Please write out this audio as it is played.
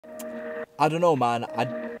I don't know, man.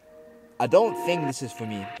 I don't think this is for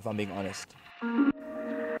me, if I'm being honest.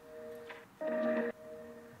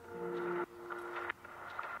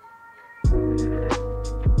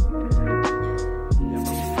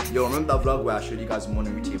 Yo, remember that vlog where I showed you guys the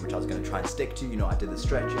morning routine, which I was going to try and stick to? You know, I did the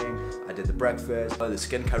stretching, I did the breakfast, the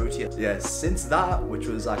skincare routine. Yeah, since that, which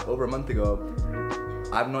was like over a month ago,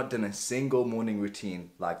 I've not done a single morning routine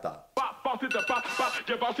like that.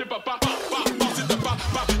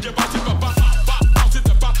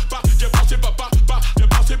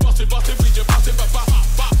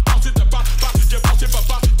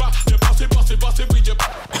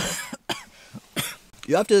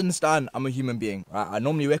 You have to understand, I'm a human being, right? I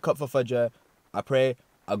normally wake up for Fajr, I pray,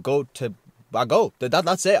 I go.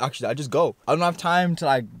 That's it, actually. I just go. I don't have time to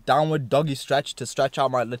like downward doggy stretch to stretch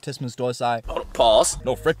out my latissimus dorsi. Pause.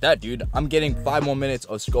 No, frick that, dude. I'm getting 5 more minutes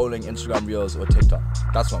of scrolling Instagram Reels or TikTok.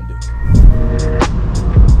 That's what I'm doing.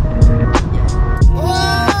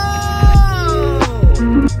 Oh!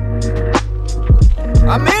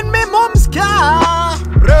 I'm in my mom's car.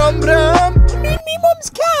 Brum, brum. I'm in my mom's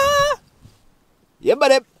car. Yeah,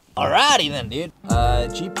 buddy. Alrighty then, dude.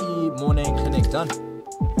 GP morning clinic done.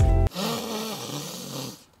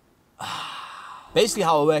 Basically,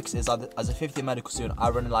 how it works is, as a 50th medical student, I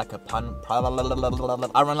run like a parallel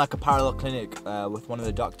clinic with one of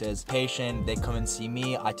the doctors. Patient, they come and see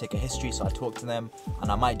me. I take a history, so I talk to them,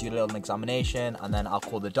 and I might do a little examination, and then I'll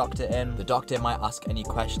call the doctor in. The doctor might ask any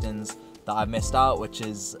questions that I've missed out, which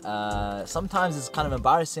is sometimes it's kind of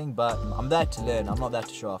embarrassing, but I'm there to learn. I'm not there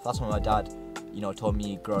to show off. That's what my dad, you know, told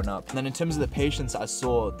me growing up. And then in terms of the patients that I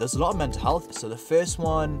saw, there's a lot of mental health. So the first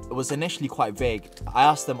one was initially quite vague. I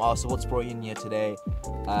asked them, oh, so what's brought you in here today?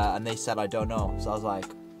 And they said, I don't know. So I was like,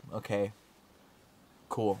 okay,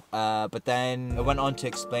 cool. But then it went on to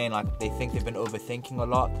explain, like, they think they've been overthinking a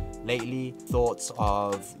lot lately. Thoughts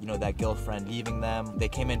of, you know, their girlfriend leaving them. They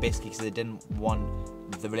came in basically because they didn't want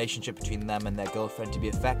the relationship between them and their girlfriend to be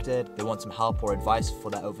affected. They want some help or advice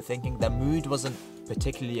for their overthinking. Their mood wasn't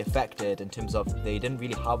particularly affected in terms of they didn't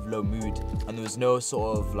really have low mood, and there was no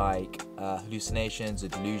sort of like hallucinations or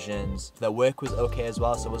delusions. Their work was okay as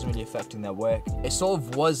well, so it wasn't really affecting their work. It sort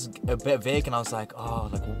of was a bit vague, and I was like, oh,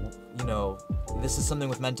 like, you know, this is something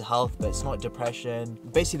with mental health, but it's not depression.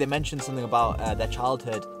 Basically, they mentioned something about their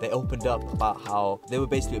childhood. They opened up about how they were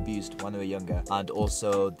basically abused when they were younger, and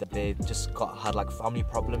also that they just had like family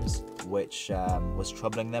problems, which was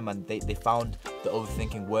troubling them, and they found the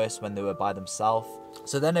overthinking worse when they were by themselves.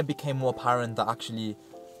 So then it became more apparent that actually,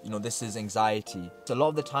 you know, this is anxiety. So a lot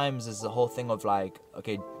of the times there's the whole thing of like,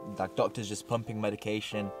 okay, like doctors just pumping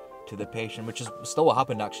medication to the patient, which is still what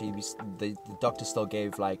happened actually. The doctor still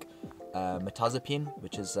gave like metazapine,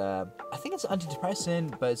 which is I think it's an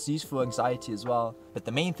antidepressant, but it's used for anxiety as well. But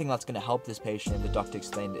the main thing that's going to help this patient, the doctor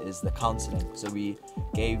explained, is the counselling. So we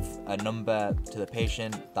gave a number to the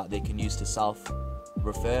patient that they can use to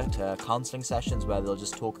self-refer to counselling sessions where they'll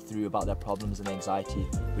just talk through about their problems and anxiety,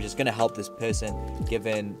 which is going to help this person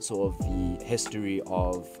given sort of the history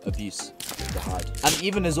of abuse they had. And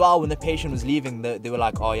even as well, when the patient was leaving, they were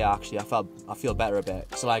like, oh yeah, actually I feel better a bit.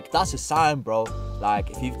 So like, that's a sign, bro. Like,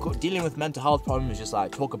 if you're dealing with mental health problems, just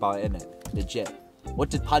like talk about it, innit? Legit. What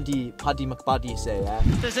did Paddy McBaddy say, yeah?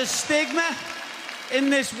 There's a stigma in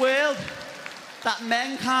this world that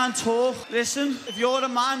men can't talk. Listen, if you're a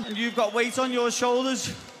man and you've got weight on your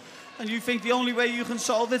shoulders and you think the only way you can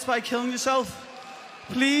solve it's by killing yourself,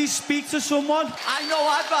 please speak to someone. I know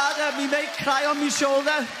I'd rather me mate cry on my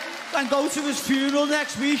shoulder than go to his funeral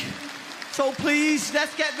next week. So please,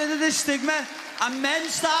 let's get rid of this stigma and men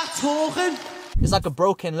start talking. It's like a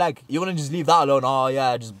broken leg. You want to just leave that alone? Oh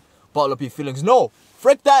yeah, just bottle up your feelings. No,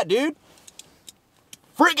 frick that, dude.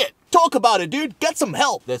 Frick it. Talk about it, dude. Get some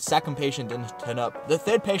help. The second patient didn't turn up. The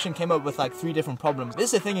third patient came up with like 3 different problems.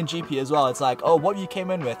 This is a thing in GP as well. It's like, oh, what you came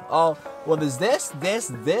in with? Oh, well, there's this.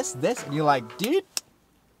 And you're like, dude,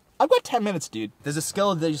 I've got 10 minutes, dude. There's a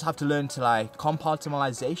skill that you just have to learn to like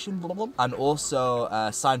compartmentalization, blah, blah, blah, and also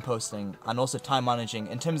signposting, and also time managing.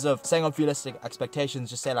 In terms of setting up realistic expectations,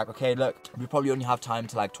 just say like, okay, look, we probably only have time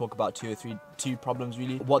to like talk about 2 problems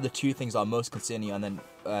really. What are the 2 things that are most concerning you, and then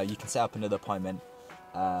you can set up another appointment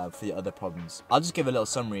for the other problems. I'll just give a little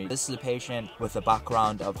summary. This is a patient with a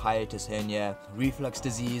background of hiatus hernia, reflux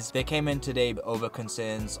disease. They came in today over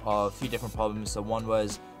concerns of 3 different problems. So one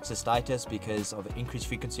was cystitis because of increased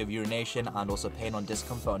frequency of urination and also pain on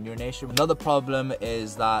discomfort on urination. Another problem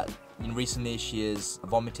is that recently she has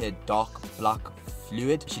vomited dark black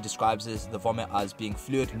fluid. She describes the vomit as being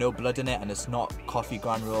fluid, no blood in it, and it's not coffee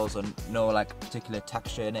granules or no like particular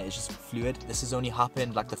texture in it, it's just fluid. This has only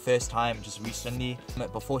happened like the first time just recently.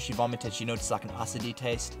 Before she vomited, she noticed like an acidy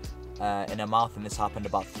taste in her mouth, and this happened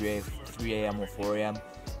about 3 a.m. or 4 a.m.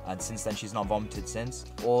 and since then she's not vomited since.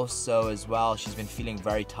 Also as well, she's been feeling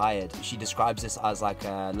very tired. She describes this as like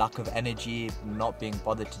a lack of energy, not being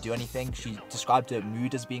bothered to do anything. She described her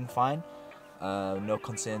mood as being fine. No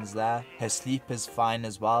concerns there. Her sleep is fine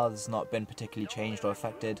as well. It's not been particularly changed or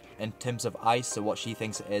affected. In terms of ice, so what she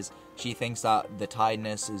thinks it is, she thinks that the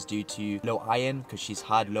tiredness is due to low iron, because she's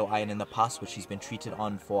had low iron in the past, which she's been treated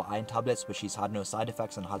on for iron tablets, which she's had no side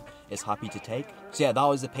effects and is happy to take. So yeah, that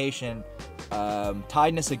was the patient.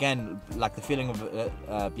 Tiredness, again, like the feeling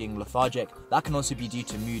of being lethargic, that can also be due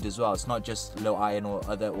to mood as well. It's not just low iron or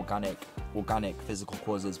other organic physical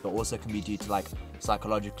causes, but also can be due to like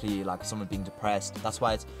psychologically, like someone being depressed. That's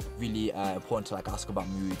why it's really important to like ask about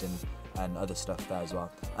mood and other stuff there as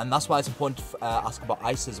well. And that's why it's important to ask about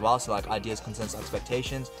ice as well, so like ideas, concerns,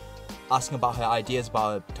 expectations. Asking about her ideas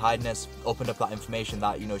about her tiredness opened up that information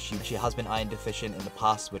that, you know, she has been iron deficient in the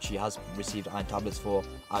past, which she has received iron tablets for,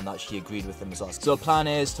 and that she agreed with them as well. So the plan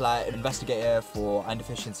is to like investigate her for iron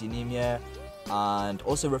deficiency anemia, and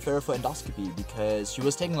also refer her for endoscopy, because she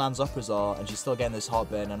was taking lansoprazole and she's still getting this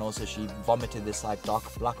heartburn, and also she vomited this like dark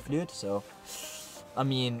black fluid. So I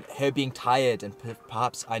mean, her being tired and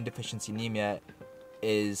perhaps iron deficiency anemia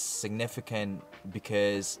is significant,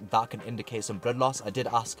 because that can indicate some blood loss. I did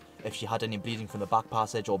ask if she had any bleeding from the back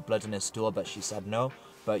passage or blood in her stool, but she said no.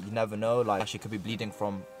 But you never know, like she could be bleeding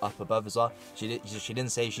from up above as well. She didn't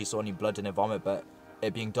say she saw any blood in her vomit, but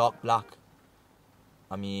it being dark black,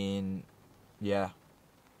 I mean, yeah,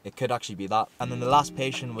 it could actually be that. And then the last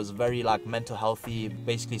patient was very like mental healthy,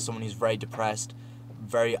 basically someone who's very depressed,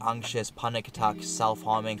 very anxious, panic attacks,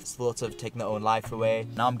 self-harming, thoughts of taking their own life away.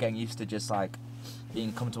 Now I'm getting used to just like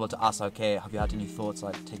being comfortable to ask, okay, have you had any thoughts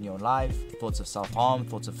like taking your own life, thoughts of self-harm,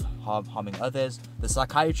 thoughts of harming others? The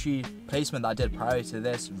psychiatry placement that I did prior to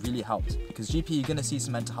this really helped, because GP, you're going to see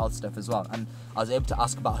some mental health stuff as well, and I was able to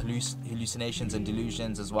ask about hallucinations and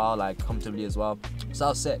delusions as well, like comfortably as well. So that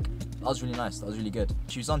was sick. That was really nice. That was really good.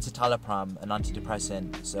 She was on citalopram, an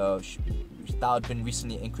antidepressant, so that had been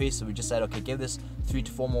recently increased, so we just said, okay, give this 3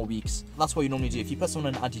 to 4 more weeks. That's what you normally do. If you put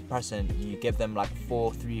someone on an antidepressant, you give them like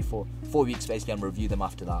 4 weeks basically, and review them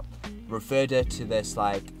after that. Referred her to this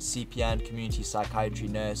like CPN, community psychiatry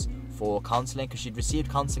nurse, for counselling, because she'd received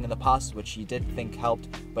counselling in the past, which she did think helped,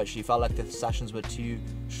 but she felt like the sessions were too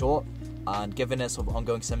short, and given her sort of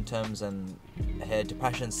ongoing symptoms, and her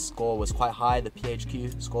depression score was quite high, the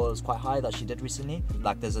PHQ score was quite high that she did recently.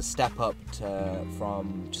 Like there's a step up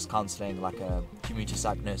from just counselling, like a community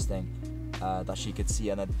psych nurse thing, that she could see,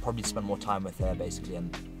 and I'd probably spend more time with her basically,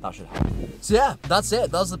 and that should help. So yeah, that's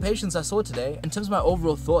it. That was the patients I saw today. In terms of my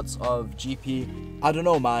overall thoughts of GP, I don't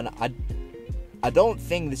know, man. I don't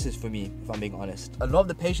think this is for me, if I'm being honest. A lot of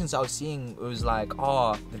the patients I was seeing, it was like,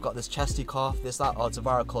 oh, they've got this chesty cough, this, that, oh, it's a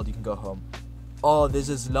viral cold, you can go home. Oh, there's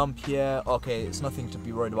this lump here, okay, it's nothing to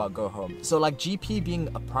be worried about, go home. So like GP being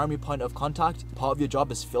a primary point of contact, part of your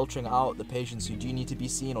job is filtering out the patients who do need to be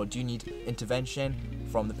seen or do need intervention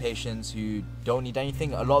from the patients who don't need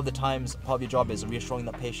anything. A lot of the times, part of your job is reassuring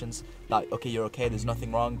the patients that, okay, you're okay, there's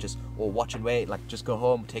nothing wrong, or watch and wait, like just go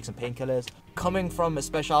home, take some painkillers. Coming from a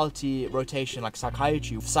specialty rotation like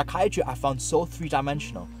psychiatry I found so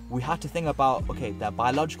three-dimensional. We had to think about, okay, their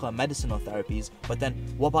biological and medicinal therapies, but then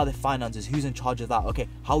what about the finances? Who's in charge of that? Okay,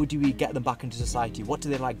 how do we get them back into society? What do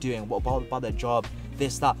they like doing? What about their job?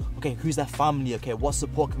 This, that. Okay, who's their family? Okay, what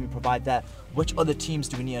support can we provide there? Which other teams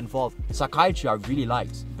do we need involved? Psychiatry I really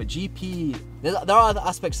liked, but GP, there are other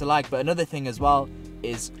aspects I like, but another thing as well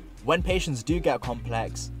is when patients do get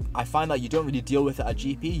complex, I find that you don't really deal with it at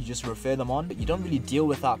GP, you just refer them on, but you don't really deal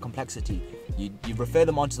with that complexity. You refer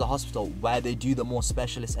them on to the hospital where they do the more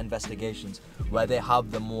specialist investigations, where they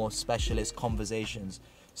have the more specialist conversations.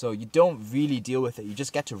 So you don't really deal with it, you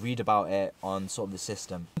just get to read about it on sort of the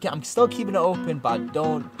system. Okay, I'm still keeping it open, but I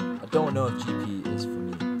don't know if GP is for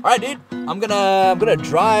me. Alright dude, I'm gonna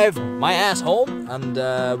drive my ass home, and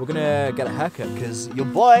we're gonna get a haircut, because your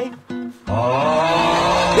boy,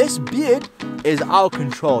 this beard is out of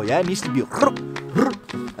control, yeah? It needs to be,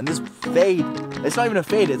 and this fade, it's not even a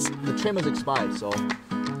fade, it's the trim has expired, so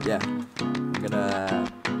yeah, I'm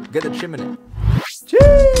gonna get the trim in it.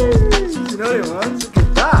 Jeez, you know what it was? Look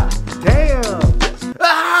at that, damn!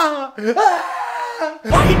 Ah! Ah!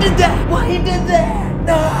 Why you did that? Why you did that?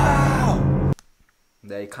 No!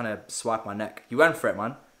 They kind of swiped my neck. You went for it,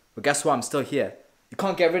 man. But guess what? I'm still here. You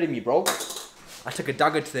can't get rid of me, bro. I took a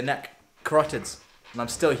dagger to the neck. Carotids. and I'm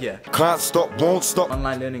still here. Can't stop, won't stop.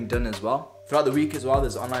 Online learning done as well. Throughout the week as well,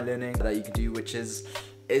 there's online learning that you can do, which is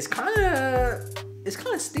kind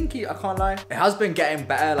of stinky, I can't lie. It has been getting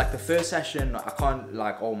better. Like the first session, I can't,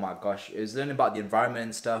 like, oh my gosh, it was learning about the environment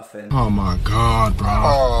and stuff. And oh my god, bro.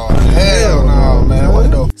 Oh hell no, man.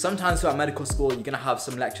 What the? Sometimes throughout medical school, you're gonna have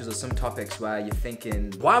some lectures or some topics where you're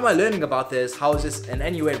thinking, why am I learning about this? How is this in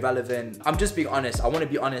any way relevant? I'm just being honest. I want to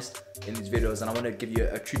be honest in these videos, and I want to give you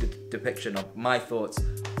a true depiction of my thoughts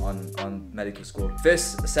on medical school.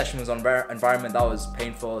 First session was on environment. That was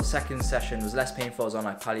painful. Second session was less painful. It was on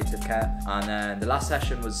like palliative care, and then the last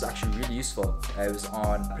session was actually really useful. It was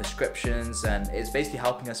on prescriptions, and it's basically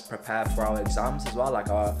helping us prepare for our exams as well, like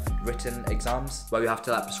our written exams where we have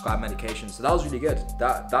to like prescribe medication. So that was really good.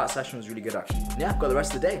 That session was really good actually. Yeah, I've got the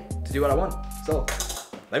rest of the day to do what I want. So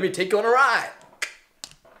let me take you on a ride.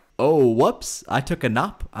 Oh, whoops, I took a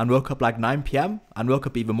nap and woke up like 9 p.m. and woke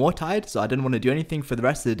up even more tired, so I didn't want to do anything for the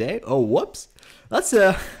rest of the day. Oh, whoops. That's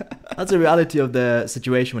a reality of the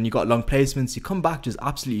situation. When you got long placements, you come back just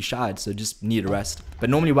absolutely shattered, so just need a rest.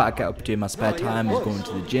 But normally what I get up to in my spare time is going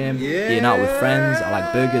to the gym, eating out with friends. I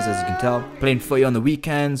like burgers, as you can tell. Playing footy on the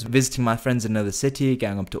weekends, visiting my friends in another city,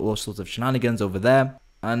 getting up to all sorts of shenanigans over there.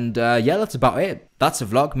 And yeah, that's about it. That's a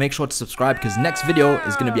vlog. Make sure to subscribe because next video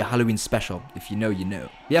is going to be a Halloween special. If you know, you know.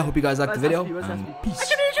 Yeah, hope you guys liked the video. And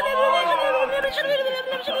peace.